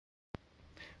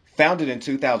Founded in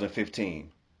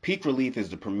 2015, Peak Relief is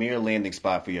the premier landing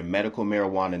spot for your medical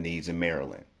marijuana needs in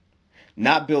Maryland.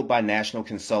 Not built by national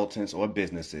consultants or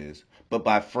businesses, but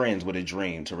by friends with a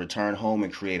dream to return home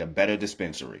and create a better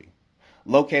dispensary.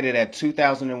 Located at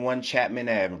 2001 Chapman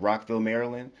Ave in Rockville,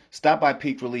 Maryland, stop by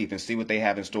Peak Relief and see what they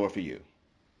have in store for you.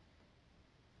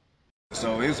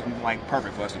 So it's like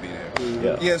perfect for us to be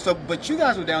there. Yeah. So, but you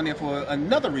guys were down there for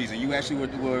another reason. You actually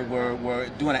were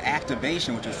doing an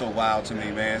activation, which is so wild to me,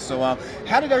 man. So,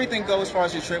 how did everything go as far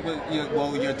as your trip with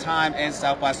your time at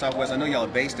South by Southwest? I know y'all are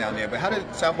based down there, but how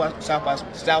did South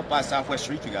by Southwest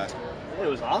treat you guys? It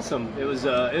was awesome. It was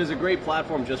a great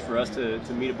platform just for us to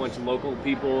meet a bunch of local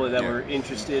people that were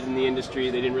interested in the industry.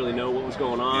 They didn't really know what was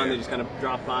going on. They just kind of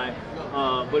dropped by.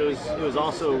 But it was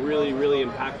also really, really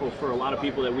impactful for a lot of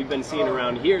people that we've been seeing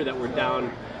around here that were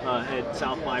down at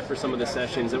South by for some of the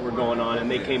sessions that were going on,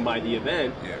 and they came by the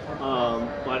event.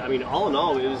 But I mean, all in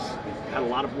all, had a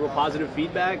lot of real positive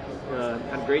feedback.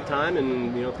 Had a great time,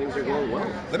 and things are going well.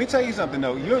 Let me tell you something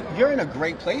though. You're in a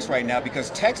great place right now because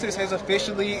Texas has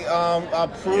officially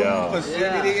approved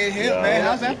facility in hemp, man.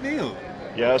 How's that feel?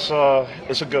 Yeah,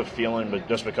 it's a good feeling, but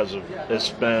just because of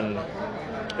it's going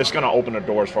to open the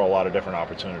doors for a lot of different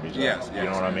opportunities. You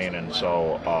know what I mean? And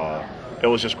so it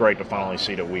was just great to finally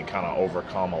see that we kind of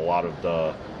overcome a lot of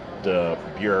the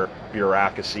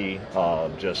bureaucracy,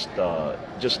 just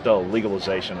the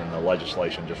legalization and the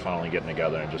legislation just finally getting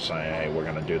together and just saying, hey, we're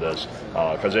going to do this,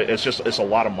 because it's a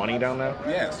lot of money down there.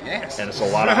 Yes. And it's a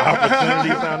lot of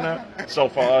opportunities down there. So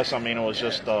for us, I mean, it was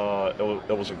just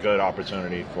it was a good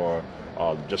opportunity for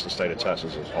just the state of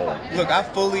Texas as a whole. Look, I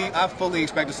fully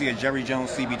expect to see a Jerry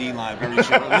Jones CBD line very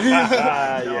shortly.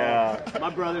 My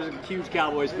brother's a huge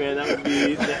Cowboys fan. That would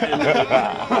be the end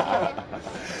of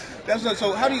it.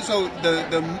 So how do you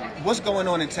what's going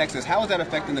on in Texas? How is that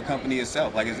affecting the company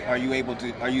itself? Like, are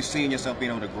you seeing yourself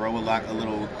being able to grow a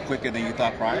little quicker than you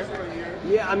thought prior?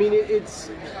 Yeah, I mean it's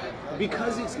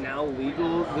because it's now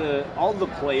legal. All the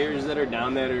players that are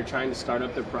down there are trying to start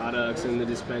up their products and the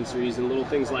dispensaries and little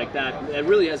things like that. It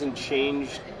really hasn't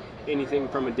changed anything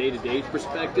from a day-to-day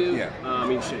perspective. I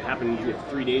mean, shit happened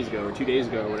 3 days ago or 2 days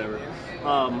ago or whatever.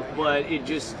 But it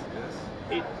just.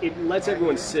 It lets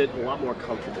everyone sit a lot more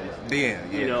comfortably.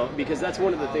 Because that's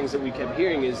one of the things that we kept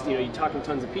hearing is, you talk to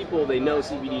tons of people, they know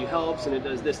CBD helps and it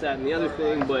does this, that, and the other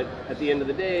thing, but at the end of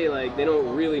the day, like, they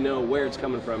don't really know where it's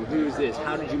coming from. Who's this?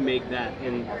 How did you make that?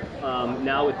 And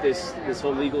now with this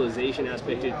whole legalization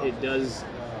aspect, it does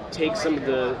take some of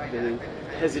the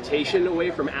hesitation away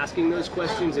from asking those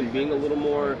questions and being a little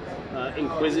more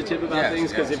inquisitive about things,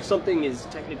 because if something is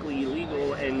technically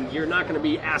illegal and you're not going to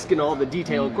be asking all the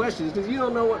detailed questions because you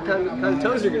don't know what kind of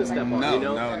toes you're going to step on.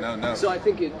 No. So I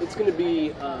think it's going to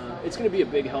be a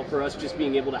big help for us, just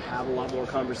being able to have a lot more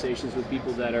conversations with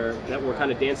people that were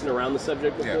kind of dancing around the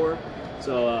subject before.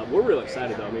 So we're real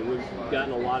excited, though. I mean, we've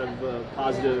gotten a lot of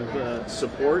positive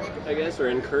support, I guess, or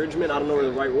encouragement. I don't know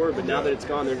the right word, but now that it's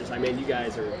gone, they're just like, man, you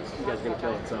guys are going to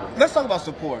kill it. So let's talk about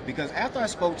support, because after I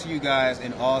spoke to you guys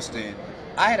in Austin,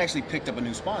 I had actually picked up a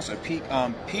new sponsor. Peak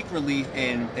Relief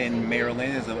in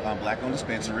Maryland is a black-owned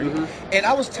dispensary, and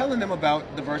I was telling them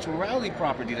about the virtual reality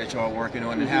property that y'all are working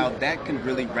on and how that can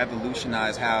really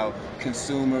revolutionize how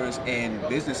consumers and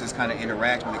businesses kind of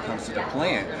interact when it comes to the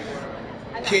plant.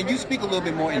 Can you speak a little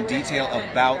bit more in detail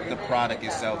about the product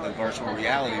itself, the virtual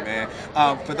reality, man?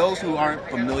 For those who aren't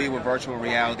familiar with virtual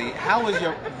reality,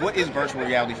 what is virtual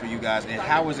reality for you guys, and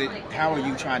how are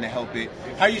you trying to help it?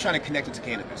 How are you trying to connect it to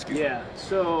cannabis?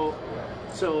 So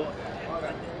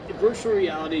virtual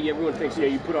reality, everyone thinks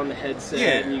you put on the headset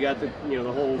and you got the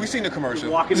whole. We've seen the commercial.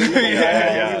 Walking in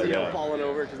the falling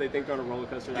over because they think they're on a roller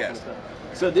coaster, that kind of stuff.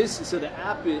 So the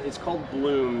app it's called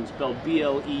Bloom, spelled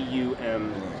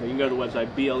BLEUM. So you can go to the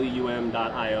website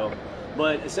bleum.io.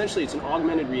 But essentially, it's an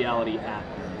augmented reality app,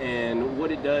 and what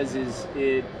it does is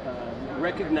it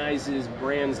recognizes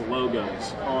brands'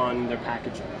 logos on their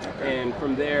packaging, and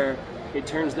from there, it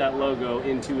turns that logo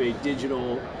into a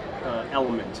digital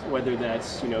element, whether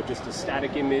that's just a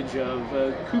static image of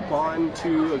a coupon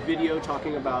to a video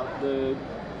talking about the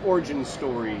origin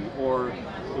story, or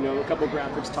a couple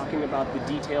graphics talking about the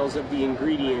details of the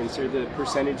ingredients or the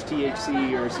percentage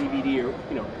THC or CBD or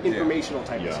informational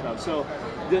type of stuff. So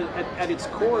at its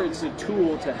core, it's a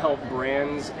tool to help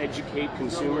brands educate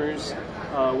consumers,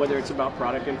 whether it's about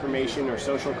product information or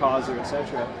social cause or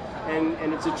etc.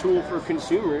 And it's a tool for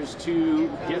consumers to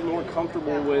get more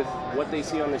comfortable with what they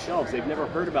see on the shelves. They've never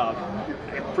heard about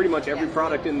pretty much every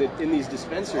product in these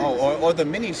dispensaries. Or the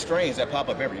many strains that pop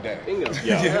up every day. Bingo.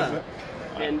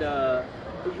 And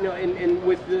You know, and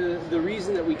with the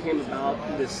reason that we came about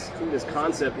this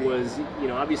concept was, you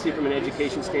know, obviously from an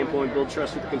education standpoint, build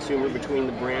trust with the consumer between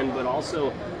the brand, but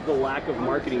also the lack of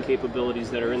marketing capabilities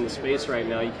that are in the space right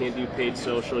now. You can't do paid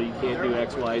social, you can't do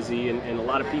X, Y, Z, and a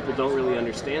lot of people don't really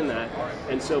understand that.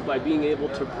 And so by being able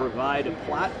to provide a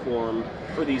platform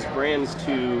for these brands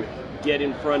to get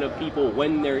in front of people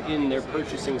when they're in their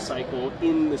purchasing cycle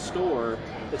in the store,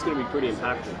 it's going to be pretty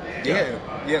impactful.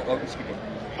 Yeah. Oh, speaking.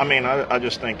 I mean, I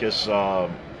just think it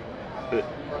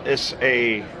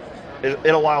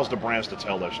allows the brands to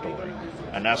tell their story,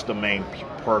 and that's the main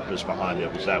purpose behind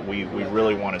it. Was that we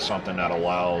really wanted something that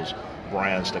allows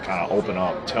brands to kind of open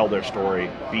up, tell their story,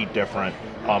 be different.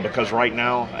 Because right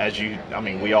now,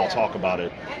 we all talk about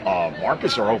it,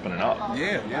 markets are opening up.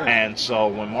 Yeah. And so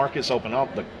when markets open up,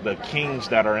 the kings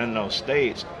that are in those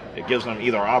states, it gives them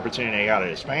either an opportunity they got to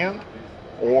expand,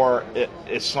 or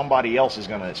it's somebody else is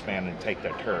going to expand and take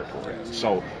their territory.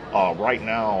 So right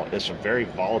now, it's a very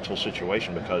volatile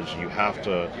situation because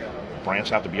brands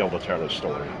have to be able to tell their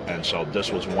story. And so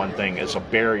this was one thing. It's a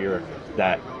barrier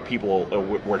that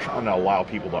we're trying to allow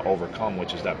people to overcome,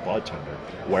 which is that bud tender,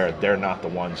 where they're not the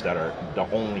ones that are the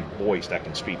only voice that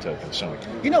can speak to a consumer.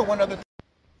 You know, one other thing.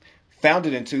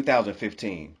 Founded in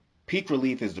 2015, Peak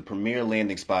Relief is the premier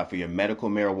landing spot for your medical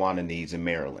marijuana needs in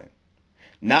Maryland.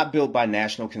 Not built by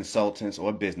national consultants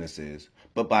or businesses,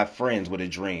 but by friends with a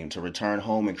dream to return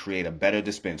home and create a better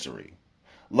dispensary.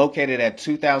 Located at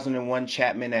 2001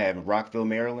 Chapman Ave in Rockville,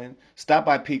 Maryland, stop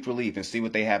by Peak Relief and see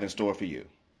what they have in store for you.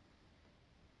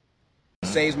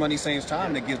 Saves money, saves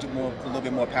time, that gives it a little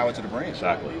bit more power to the brand.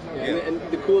 Exactly. Yeah. And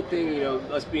the cool thing, you know,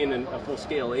 us being a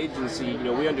full-scale agency, you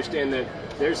know, we understand that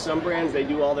there's some brands, they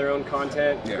do all their own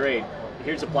content. Yeah. Great.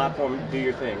 Here's a platform, do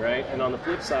your thing, right? And on the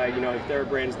flip side, you know, if there are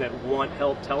brands that want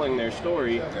help telling their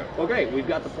story, well, great, we've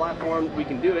got the platform, we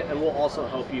can do it, and we'll also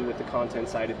help you with the content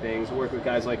side of things, work with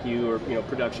guys like you or, you know,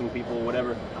 production people,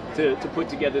 whatever, to put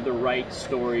together the right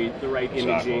story, the right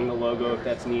imaging, the logo if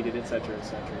that's needed, et cetera, et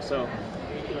cetera. So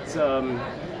it's,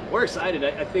 we're excited.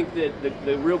 I think that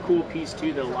the real cool piece,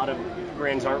 too, that a lot of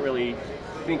brands aren't really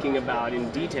thinking about in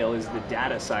detail is the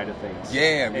data side of things.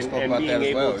 Yeah, we spoke about that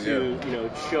as well. And being able to, you know,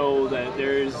 show that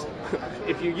there's,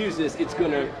 if you use this, it's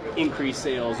going to increase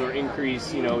sales or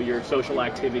increase, you know, your social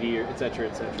activity, or et cetera,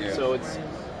 et cetera. Yeah. So it's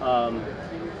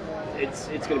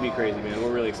going to be crazy, man.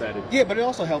 We're really excited. Yeah, but it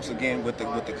also helps again with the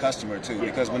customer too,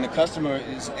 because when the customer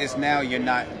is now, you're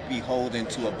not beholden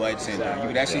to a bud tender. Exactly. You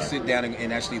could actually sit down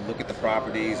and actually look at the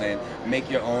properties and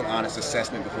make your own honest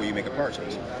assessment before you make a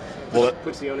purchase. Well, it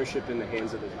puts the ownership in the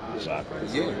hands of the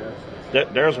consumer. Yeah.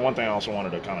 There's one thing I also wanted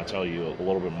to kind of tell you a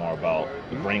little bit more about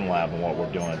the Green Lab and what we're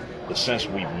doing. But since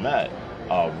we've met,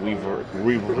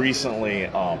 we've recently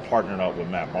partnered up with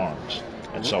Matt Barnes.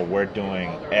 And so we're doing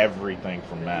everything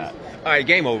for Matt. All right,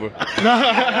 game over.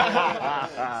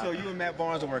 So you and Matt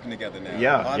Barnes are working together now.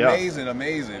 Yeah.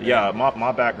 Amazing. Yeah,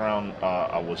 my background,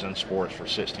 I was in sports for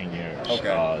 16 years.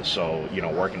 Okay. So, you know,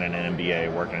 working in the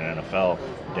NBA, working in the NFL.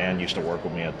 Dan used to work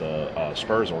with me at the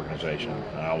Spurs organization,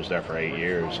 and I was there for 8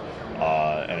 years.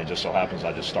 And it just so happens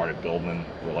I just started building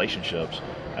relationships.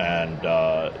 And,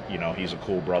 you know, he's a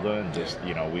cool brother, and just,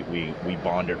 you know, we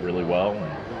bonded really well.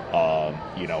 And,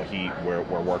 you know,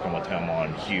 we're working with him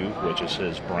on Hue, which is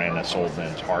his brand that's sold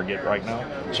in Target right now.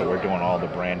 So we're doing all the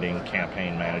branding,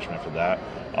 campaign management for that.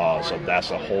 So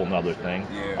that's a whole nother thing.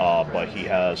 But he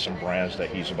has some brands that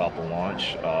he's about to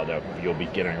launch that you'll be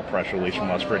getting a press release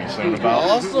from us pretty soon about.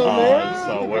 Awesome, man.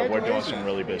 So we're doing some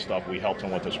really big stuff. We helped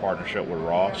him with his partnership with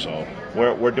Raw. So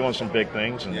we're doing some big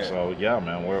things. And so, yeah,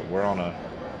 man, we're on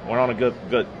a good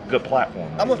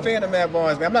platform. I'm a fan of Matt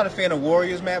Barnes, man. I'm not a fan of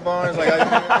Warriors Matt Barnes, but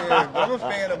I'm a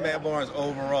fan of Matt Barnes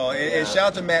overall. And shout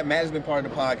out to Matt. Matt has been part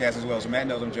of the podcast as well, so Matt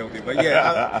knows I'm joking. But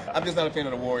yeah, I'm just not a fan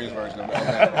of the Warriors version of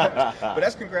Matt. But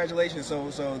that's congratulations.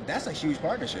 So that's a huge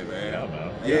partnership,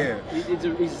 man. Yeah,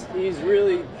 man. He's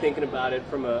really thinking about it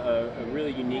from a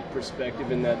really unique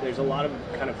perspective, in that there's a lot of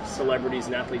kind of celebrities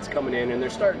and athletes coming in, and they're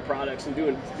starting products and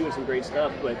doing some great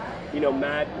stuff. But, you know,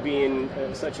 Matt being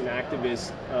such an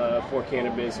activist for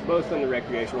cannabis, both on the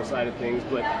recreational side of things,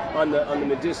 but on the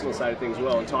medicinal side of things as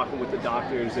well, and talking with the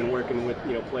doctors and working with,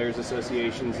 you know, players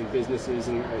associations and businesses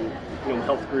and you know,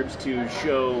 health groups to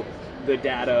show the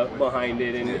data behind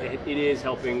it, and it is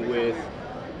helping with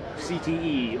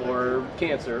CTE or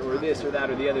cancer or this or that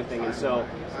or the other thing. And so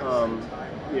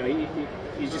you know,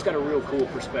 he's just got a real cool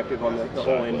perspective on the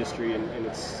whole industry, and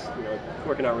it's, you know,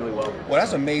 working out really well. Well,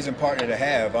 that's an amazing partner to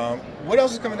have. What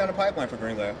else is coming down the pipeline for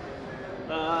Green Lab?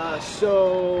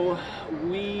 So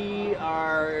we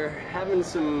are having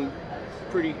some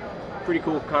pretty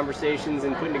cool conversations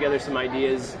and putting together some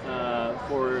ideas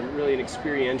for really an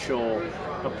experiential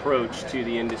approach to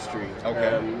the industry.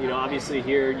 Okay. Obviously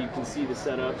here you can see the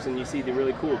setups and you see the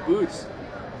really cool booths,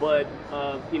 but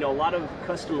a lot of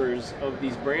customers of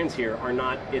these brands here are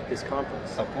not at this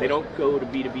conference. They don't go to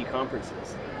B2B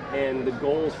conferences. And the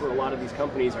goals for a lot of these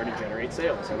companies are to generate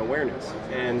sales and awareness.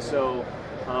 And so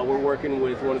we're working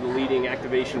with one of the leading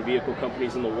activation vehicle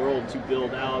companies in the world to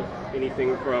build out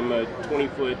anything from a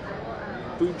 20-foot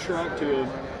food truck to a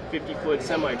 50-foot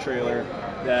semi-trailer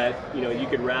that you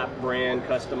could wrap, brand,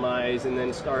 customize, and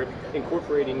then start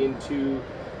incorporating into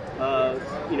a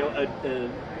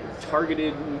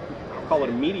targeted, I'll call it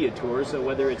a media tour. So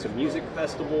whether it's a music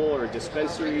festival or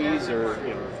dispensaries or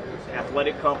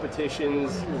athletic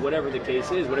competitions, whatever the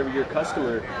case is, whatever your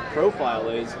customer profile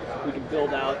is, we can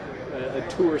build out a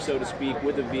tour, so to speak,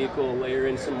 with a vehicle, layer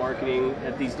in some marketing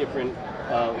at these different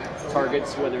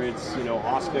targets, whether it's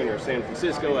Austin or San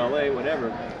Francisco, LA, whatever,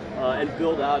 and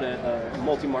build out a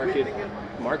multi-market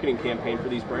marketing campaign for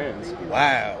these brands.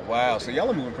 Wow. So y'all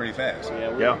are moving pretty fast.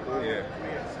 Yeah.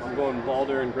 I'm going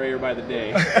balder and grayer by the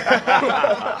day.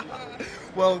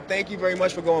 Well, thank you very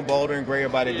much for going bolder and grayer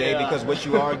by the day, because what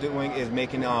you are doing is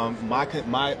making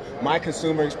my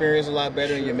consumer experience a lot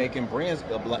better, and you're making brands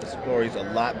stories a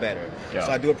lot better. Yeah.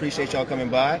 So I do appreciate y'all coming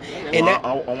by. And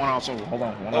I want to also hold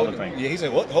on one other thing. Yeah, he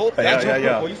said, "What? Hold?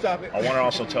 Yeah. Before you stop it." I want to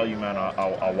also tell you, man.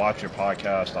 I watch your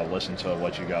podcast. I listen to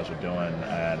what you guys are doing,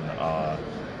 and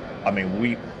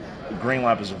Green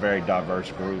Lab is a very diverse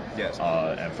group. Yes.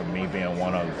 And for me being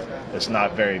one of, it's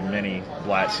not very many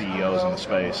black CEOs in the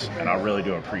space, and I really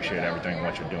do appreciate everything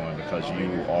what you're doing, because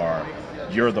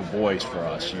you're the voice for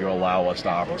us. You allow us the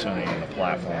opportunity and the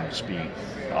platform to speak.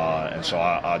 And so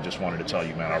I just wanted to tell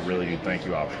you, man, I really do thank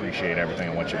you. I appreciate everything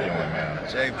and what you're doing, man.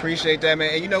 Jay, appreciate that, man.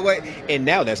 And you know what? And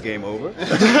now that's game over.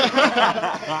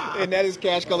 And that is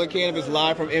Cash Color Cannabis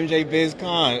live from MJ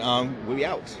BizCon. We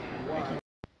out.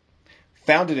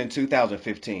 Founded in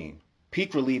 2015,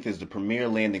 Peak Relief is the premier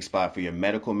landing spot for your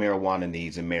medical marijuana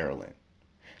needs in Maryland.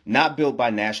 Not built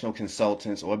by national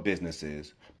consultants or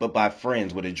businesses, but by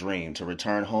friends with a dream to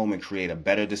return home and create a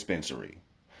better dispensary.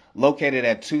 Located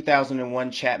at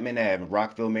 2001 Chapman Ave in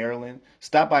Rockville, Maryland,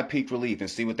 stop by Peak Relief and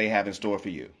see what they have in store for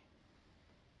you.